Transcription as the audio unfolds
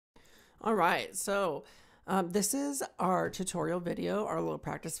All right, so this is our tutorial video, our little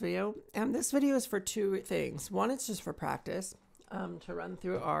practice video. And this video is for two things. One, it's just for practice to run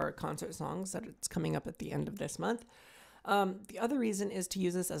through our concert songs that it's coming up at the end of this month. The other reason is to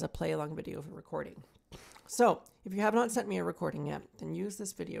use this as a play along video for recording. So if you have not sent me a recording yet, then use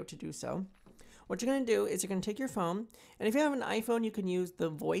this video to do so. What you're going to do is you're going to take your phone, and if you have an iPhone, you can use the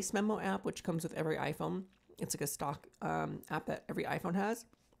voice memo app, which comes with every iPhone. It's like a stock app that every iPhone has.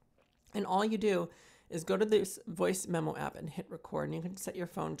 And all you do is go to this voice memo app and hit record. And you can set your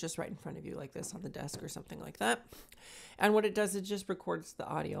phone just right in front of you like this on the desk or something like that. And what it does is just records the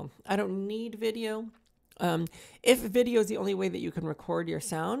audio. I don't need video. If video is the only way that you can record your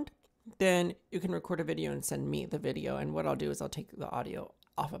sound, then you can record a video and send me the video. And what I'll do is I'll take the audio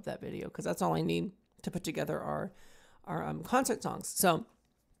off of that video because that's all I need to put together our concert songs. So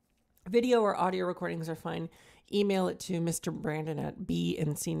video or audio recordings are fine. Email it to Mr. Brandon at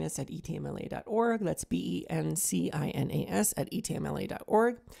bencinas@etmla.org. That's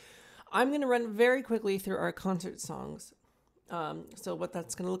BENCINAS@etmla.org. I'm going to run very quickly through our concert songs. So what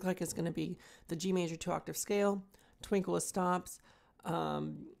that's going to look like is going to be the G major 2-octave scale, Twinkle with Stops,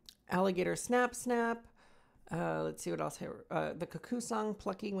 Alligator Snap Snap. Let's see what else here. The Cuckoo Song,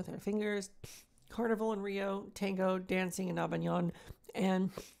 Plucking with Our Fingers, Carnival in Rio, Tango, Dancing in Avignon,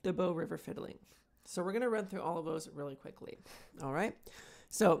 and the Bow River Fiddling. So we're going to run through all of those really quickly. All right.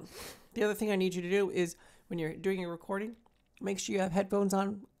 So the other thing I need you to do is when you're doing your recording, make sure you have headphones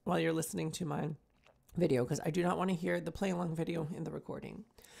on while you're listening to my video, because I do not want to hear the play along video in the recording.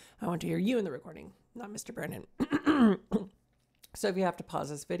 I want to hear you in the recording, not Mr. Brandon. So if you have to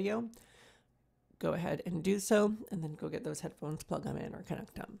pause this video, go ahead and do so, and then go get those headphones, plug them in or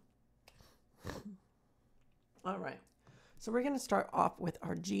connect them. All right. So we're going to start off with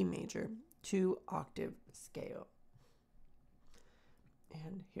our G major 2-octave scale.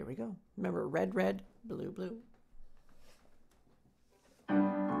 And here we go. Remember, red, red, blue, blue.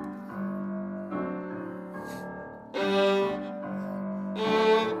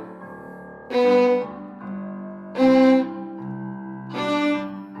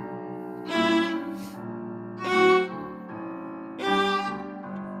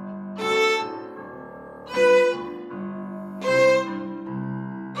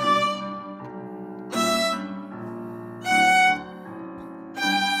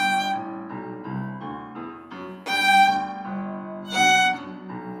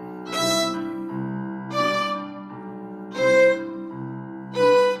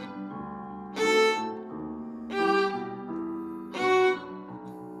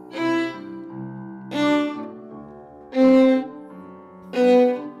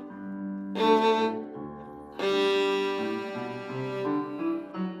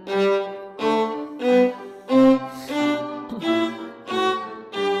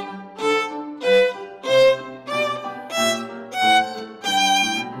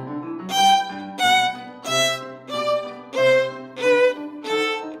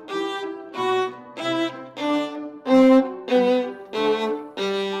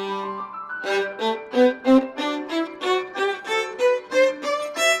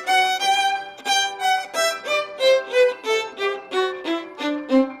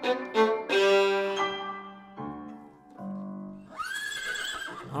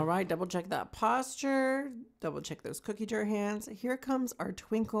 All right, double check that posture, double check those cookie jar hands. Here comes our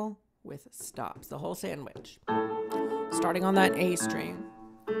Twinkle with Stops, the whole sandwich. Starting on that A string.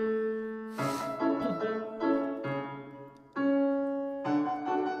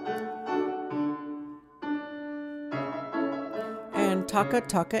 And Taka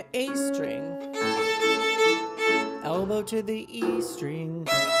Taka A string. Elbow to the E string.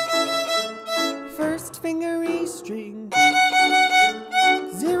 First finger E string.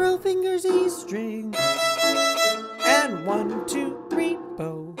 0 fingers E string, and 1, 2, 3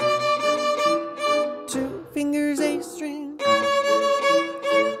 bow. 2 fingers A string,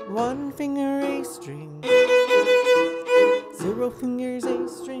 1 finger A string, 0 fingers A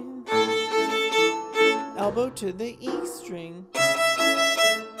string, elbow to the E string,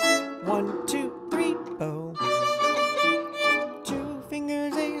 1, 2, 3 bow. 2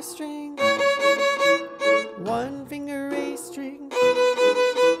 fingers A string, 1 finger A string,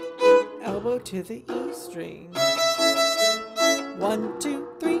 elbow to the E string, 1, 2,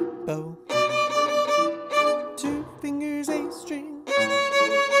 3 bow. 2 fingers A string,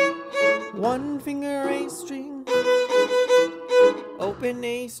 1 finger A string, open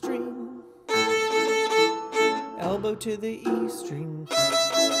A string, elbow to the E string,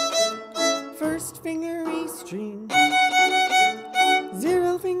 first finger E string,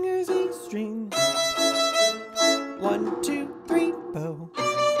 0 fingers E string, 1, 2, 3 bow.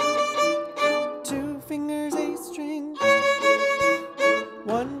 fingers A string,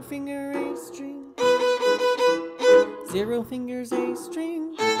 1 finger A string, 0 fingers A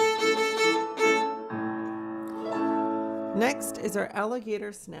string. Next is our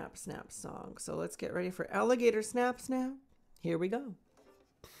alligator snap snap song. So let's get ready for alligator snap snap. Here we go.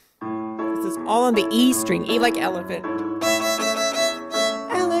 This is all on the E string, E like elephant.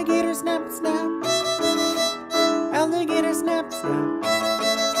 Alligator snap snap, alligator snap snap.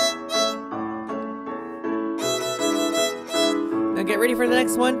 Now get ready for the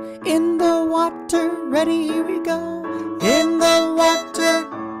next one. In the water, ready, here we go. In the water.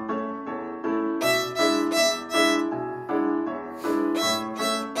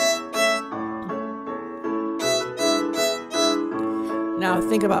 Now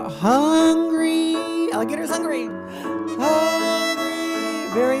think about hungry. Alligator's hungry.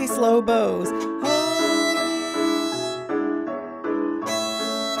 Hungry. Very slow bows.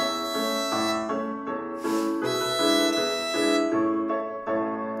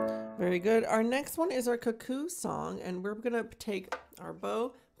 Very good. Our next one is our cuckoo song, and we're going to take our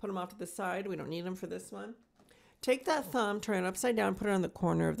bow, put them off to the side. We don't need them for this one. Take that thumb, turn it upside down, put it on the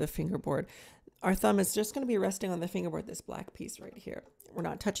corner of the fingerboard. Our thumb is just going to be resting on the fingerboard, this black piece right here. We're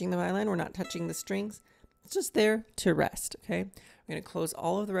not touching the violin. We're not touching the strings. It's just there to rest, okay? We're going to close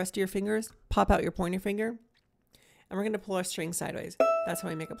all of the rest of your fingers, pop out your pointer finger, and we're going to pull our string sideways. That's how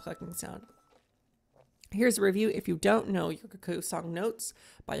we make a plucking sound. Here's a review. If you don't know your cuckoo song notes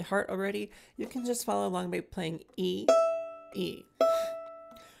by heart already, you can just follow along by playing E, E.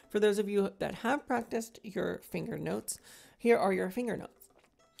 For those of you that have practiced your finger notes, here are your finger notes.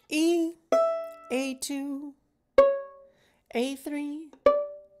 E, A2, A3,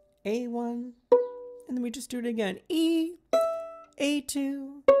 A1, and then we just do it again. E,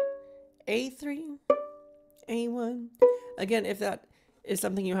 A2, A3, A1. Again, if that is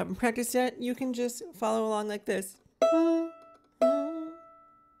something you haven't practiced yet, you can just follow along like this. You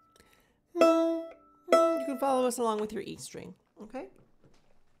can follow us along with your E string, okay?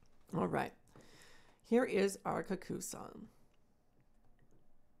 All right. Here is our cuckoo song.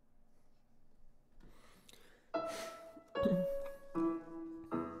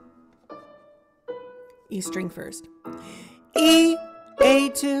 E string first. E,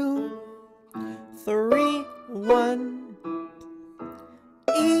 A2, 3, 1.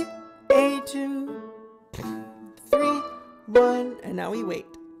 E, A2, 3, 1. And now we wait.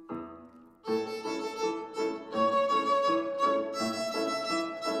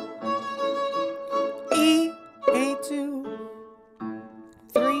 E, A2,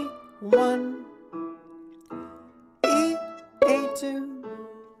 3, 1. E, A2,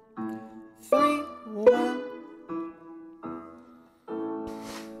 3, 1.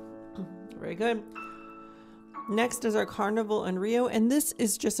 Very good. Next is our Carnival in Rio, and this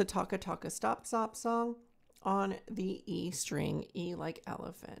is just a Taka Taka Stop Stop song on the E string, E like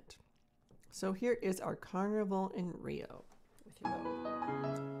elephant. So here is our Carnival in Rio with your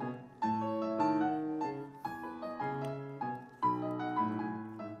bow.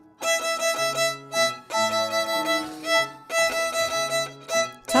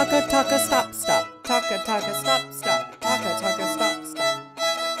 Taka Taka Stop Stop, Taka Taka Stop Stop, Taka Taka Stop Stop.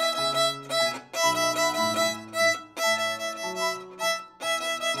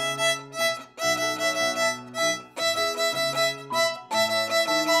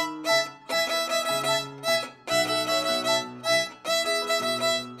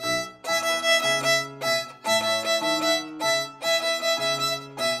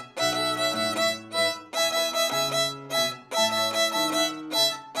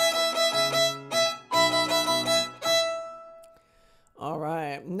 All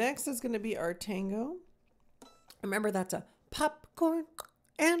right, next is going to be our tango. Remember, that's a popcorn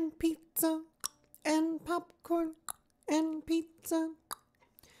and pizza and popcorn and pizza.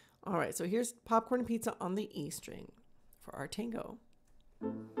 All right, so here's popcorn and pizza on the E string for our tango.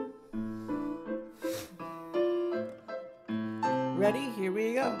 Ready? Here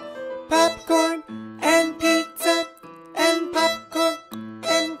we go. Popcorn and pizza and popcorn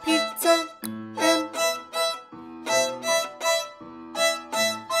and pizza and...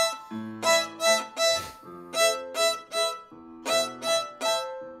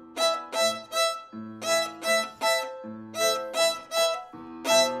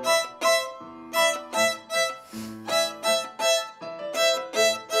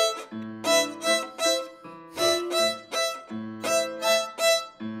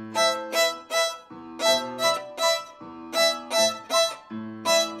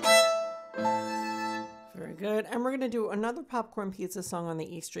 Good. And we're going to do another popcorn pizza song on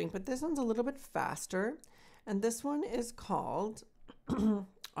the E string, but this one's a little bit faster. And this one is called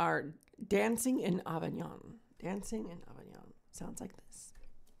our Dancing in Avignon. Dancing in Avignon. Sounds like this.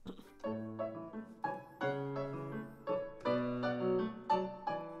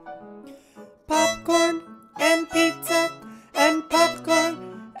 Popcorn and pizza and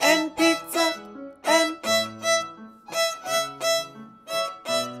popcorn and pizza and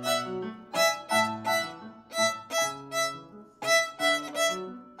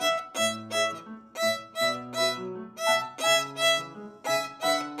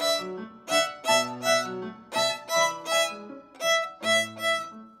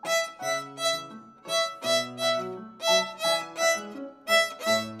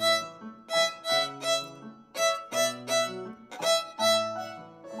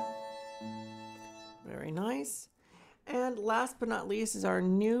very nice. And last but not least is our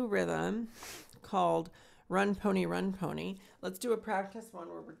new rhythm called Run Pony, Run Pony. Let's do a practice one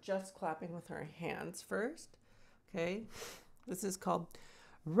where we're just clapping with our hands first. Okay, this is called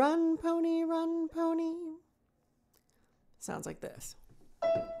Run Pony, Run Pony. Sounds like this.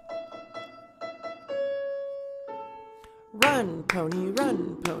 Run Pony,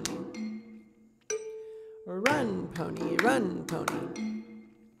 Run Pony. Run Pony, Run Pony.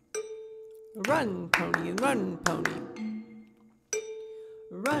 Run Pony, Run Pony.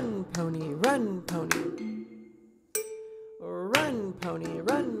 Run Pony, Run Pony. Run Pony,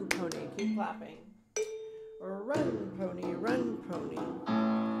 Run Pony. Keep clapping. Run Pony, Run Pony.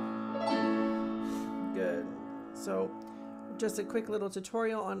 Good. So just a quick little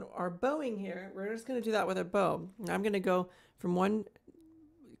tutorial on our bowing here. We're just going to do that with a bow. I'm going to go from one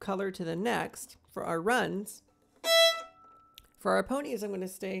color to the next for our runs. For our ponies, I'm going to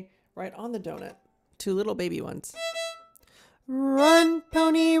stay right on the donut. Two little baby ones. Run,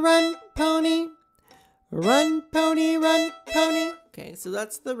 pony, run, pony. Run, pony, run, pony. Okay, so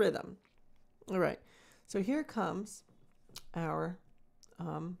that's the rhythm. All right. So here comes our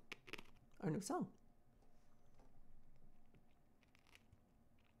new song.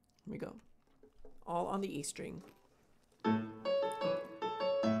 Here we go. All on the E string.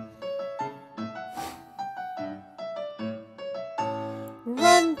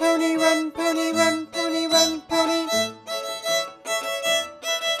 Run, pony, run, pony, run, pony, run, pony.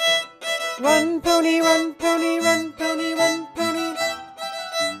 Run, pony, run, pony, run, pony, run, pony.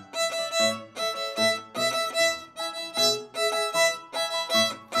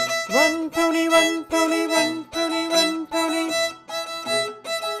 Run, pony, run, pony, run, pony, run, pony.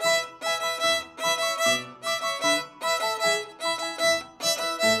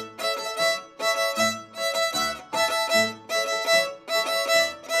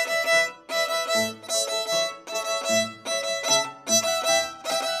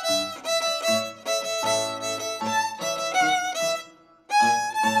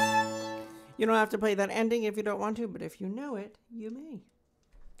 You don't have to play that ending if you don't want to, but if you know it, you may.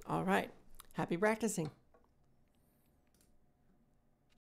 All right. Happy practicing.